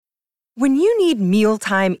When you need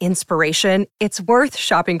mealtime inspiration, it's worth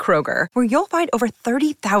shopping Kroger, where you'll find over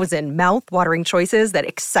 30,000 mouth-watering choices that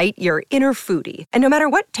excite your inner foodie. And no matter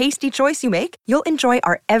what tasty choice you make, you'll enjoy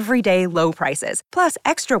our everyday low prices, plus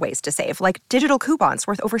extra ways to save, like digital coupons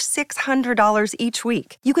worth over $600 each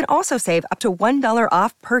week. You can also save up to $1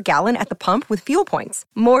 off per gallon at the pump with fuel points.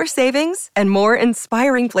 More savings and more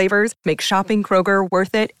inspiring flavors make shopping Kroger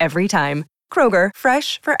worth it every time. Kroger,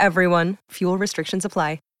 fresh for everyone. Fuel restrictions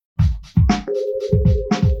apply.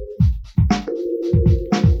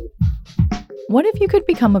 What if you could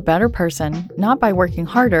become a better person, not by working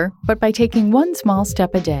harder, but by taking one small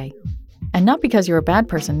step a day? And not because you're a bad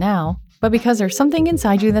person now, but because there's something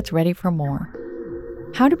inside you that's ready for more.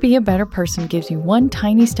 How to Be a Better Person gives you one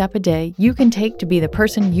tiny step a day you can take to be the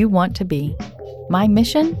person you want to be. My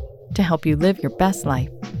mission? To help you live your best life.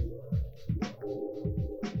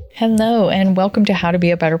 Hello, and welcome to How to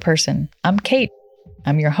Be a Better Person. I'm Kate.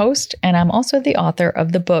 I'm your host, and I'm also the author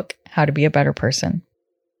of the book, How to Be a Better Person.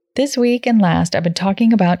 This week and last, I've been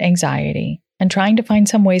talking about anxiety and trying to find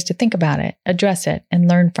some ways to think about it, address it, and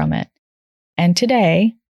learn from it. And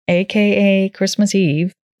today, aka Christmas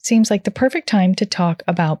Eve, seems like the perfect time to talk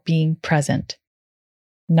about being present.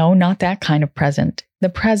 No, not that kind of present. The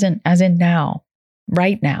present as in now,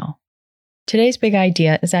 right now. Today's big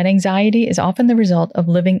idea is that anxiety is often the result of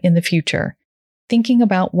living in the future, thinking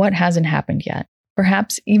about what hasn't happened yet,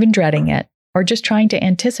 perhaps even dreading it, or just trying to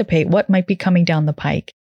anticipate what might be coming down the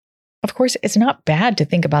pike. Of course, it's not bad to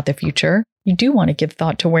think about the future. You do want to give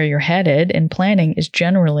thought to where you're headed, and planning is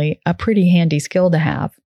generally a pretty handy skill to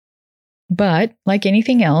have. But, like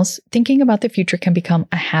anything else, thinking about the future can become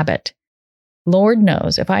a habit. Lord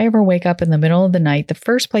knows, if I ever wake up in the middle of the night, the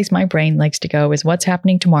first place my brain likes to go is what's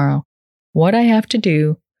happening tomorrow, what I have to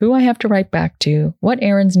do, who I have to write back to, what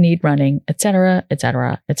errands need running, etc.,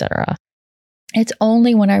 etc., etc. It's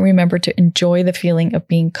only when I remember to enjoy the feeling of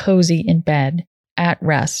being cozy in bed, at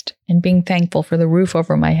rest, and being thankful for the roof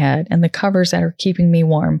over my head and the covers that are keeping me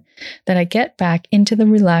warm, that I get back into the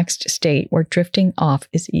relaxed state where drifting off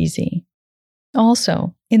is easy.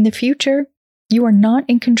 Also, in the future, you are not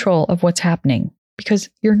in control of what's happening because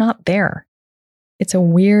you're not there. It's a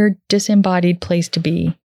weird, disembodied place to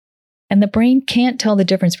be. And the brain can't tell the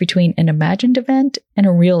difference between an imagined event and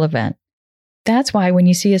a real event. That's why when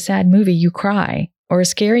you see a sad movie, you cry, or a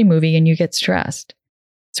scary movie and you get stressed.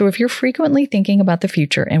 So if you're frequently thinking about the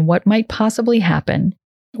future and what might possibly happen,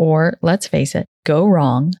 or, let's face it, go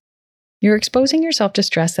wrong, you're exposing yourself to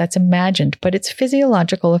stress that's imagined, but its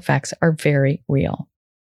physiological effects are very real.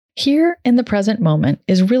 Here in the present moment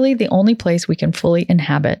is really the only place we can fully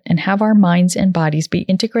inhabit and have our minds and bodies be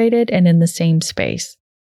integrated and in the same space.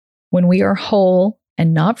 When we are whole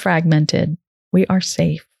and not fragmented, we are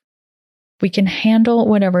safe. We can handle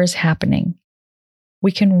whatever is happening.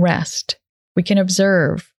 We can rest. We can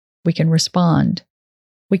observe, we can respond,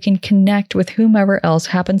 we can connect with whomever else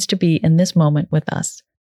happens to be in this moment with us.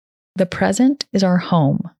 The present is our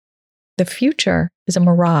home. The future is a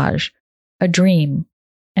mirage, a dream,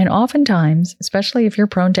 and oftentimes, especially if you're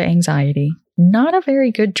prone to anxiety, not a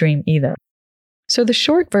very good dream either. So the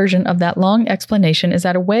short version of that long explanation is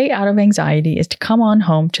that a way out of anxiety is to come on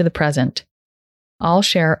home to the present. I'll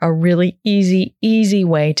share a really easy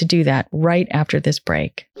way to do that right after this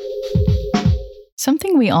break.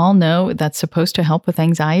 Something we all know that's supposed to help with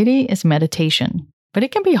anxiety is meditation, but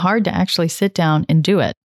it can be hard to actually sit down and do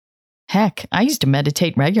it. Heck, I used to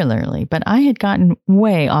meditate regularly, but I had gotten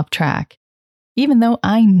way off track. Even though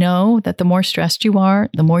I know that the more stressed you are,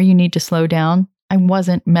 the more you need to slow down, I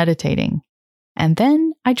wasn't meditating. And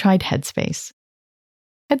then I tried Headspace.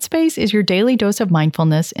 Headspace is your daily dose of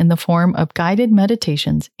mindfulness in the form of guided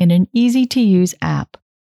meditations in an easy-to-use app.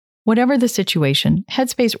 Whatever the situation,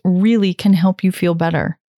 Headspace really can help you feel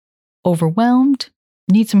better. Overwhelmed?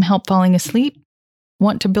 Need some help falling asleep?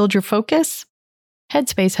 Want to build your focus?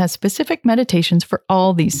 Headspace has specific meditations for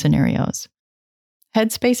all these scenarios.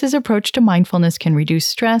 Headspace's approach to mindfulness can reduce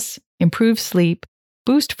stress, improve sleep,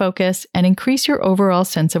 boost focus, and increase your overall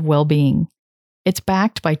sense of well-being. It's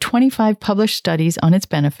backed by 25 published studies on its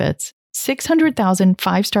benefits, 600,000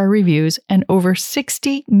 5-star reviews, and over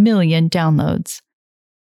 60 million downloads.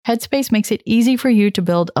 Headspace makes it easy for you to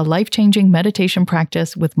build a life-changing meditation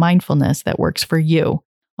practice with mindfulness that works for you,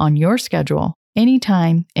 on your schedule,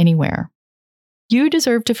 anytime, anywhere. You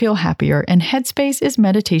deserve to feel happier, and Headspace is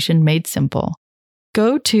meditation made simple.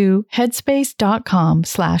 Go to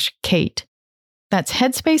headspace.com/Kate. That's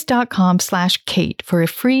headspace.com/Kate for a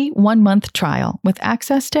free 1-month trial with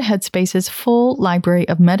access to Headspace's full library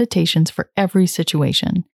of meditations for every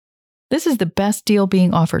situation. This is the best deal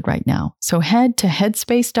being offered right now, so head to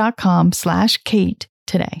headspace.com/Kate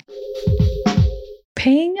today.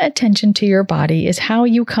 Paying attention to your body is how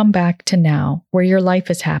you come back to now, where your life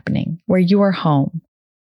is happening, where you are home.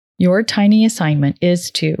 Your tiny assignment is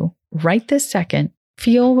to, right this second,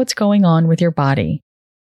 feel what's going on with your body.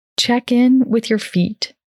 Check in with your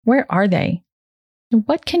feet. Where are they?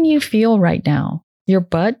 What can you feel right now? Your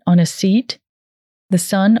butt on a seat? The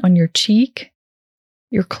sun on your cheek?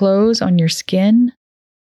 Your clothes on your skin?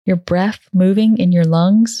 Your breath moving in your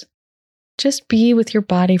lungs? Just be with your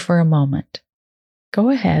body for a moment. Go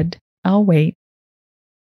ahead, I'll wait.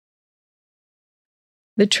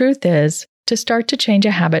 The truth is, to start to change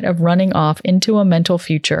a habit of running off into a mental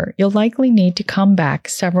future, you'll likely need to come back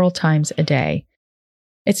several times a day.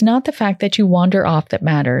 It's not the fact that you wander off that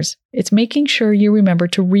matters. It's making sure you remember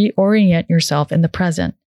to reorient yourself in the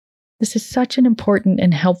present. This is such an important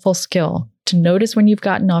and helpful skill, to notice when you've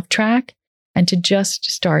gotten off track and to just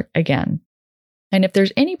start again. And if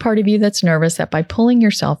there's any part of you that's nervous that by pulling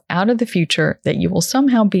yourself out of the future that you will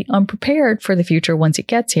somehow be unprepared for the future once it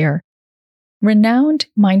gets here, renowned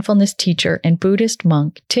mindfulness teacher and Buddhist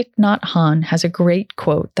monk Thich Nhat Hanh has a great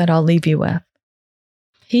quote that I'll leave you with.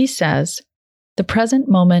 He says, "The present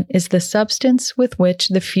moment is the substance with which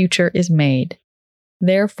the future is made.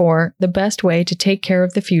 Therefore, the best way to take care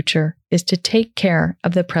of the future is to take care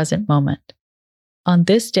of the present moment." On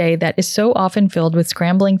this day that is so often filled with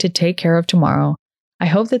scrambling to take care of tomorrow, I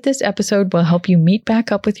hope that this episode will help you meet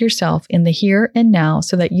back up with yourself in the here and now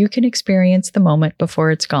so that you can experience the moment before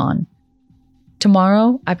it's gone.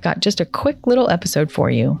 Tomorrow, I've got just a quick little episode for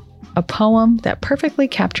you, a poem that perfectly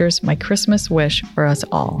captures my Christmas wish for us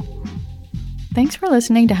all. Thanks for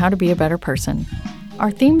listening to How to Be a Better Person. Our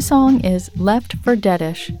theme song is Left for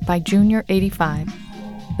Deadish by Junior85.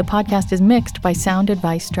 The podcast is mixed by Sound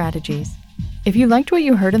Advice Strategies. If you liked what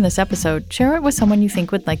you heard in this episode, share it with someone you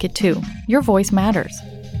think would like it too. Your voice matters.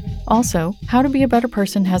 Also, How to Be a Better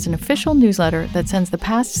Person has an official newsletter that sends the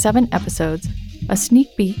past 7 episodes, a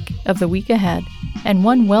sneak peek of the week ahead, and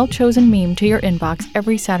one well-chosen meme to your inbox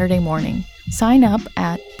every Saturday morning. Sign up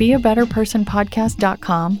at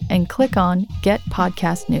beabetterpersonpodcast.com and click on Get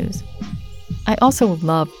Podcast News. I also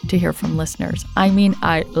love to hear from listeners. I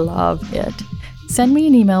love it. Send me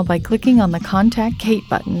an email by clicking on the Contact Kate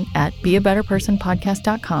button at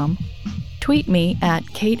beabetterpersonpodcast.com, tweet me at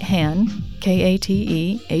Kate Han,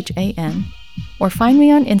 Katehan, or find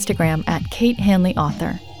me on Instagram at Kate Hanley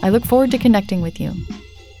Author. I look forward to connecting with you.